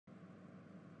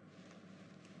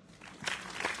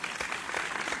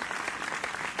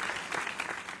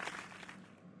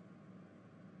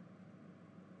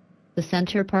The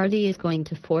Center Party is going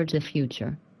to forge a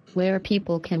future where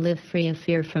people can live free of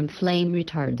fear from flame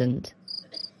retardant.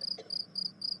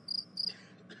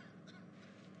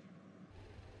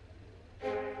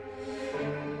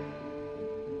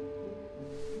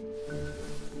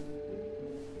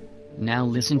 Now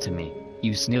listen to me,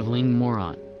 you sniveling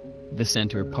moron. The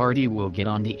Center Party will get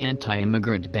on the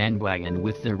anti-immigrant bandwagon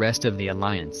with the rest of the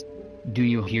alliance. Do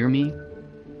you hear me?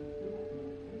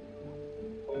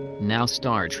 Now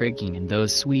start tricking in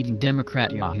those Sweden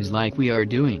Democrat yahoos like we are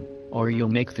doing, or you'll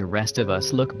make the rest of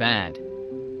us look bad.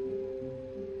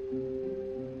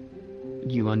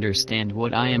 You understand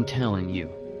what I am telling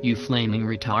you, you flaming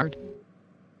retard?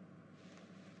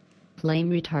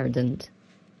 Flame retardant.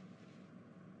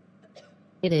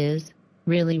 It is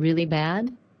really, really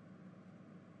bad.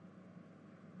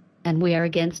 And we are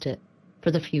against it for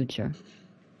the future.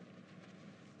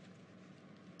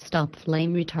 Stop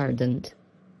flame retardant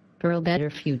for a better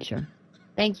future.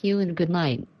 Thank you and good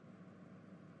night.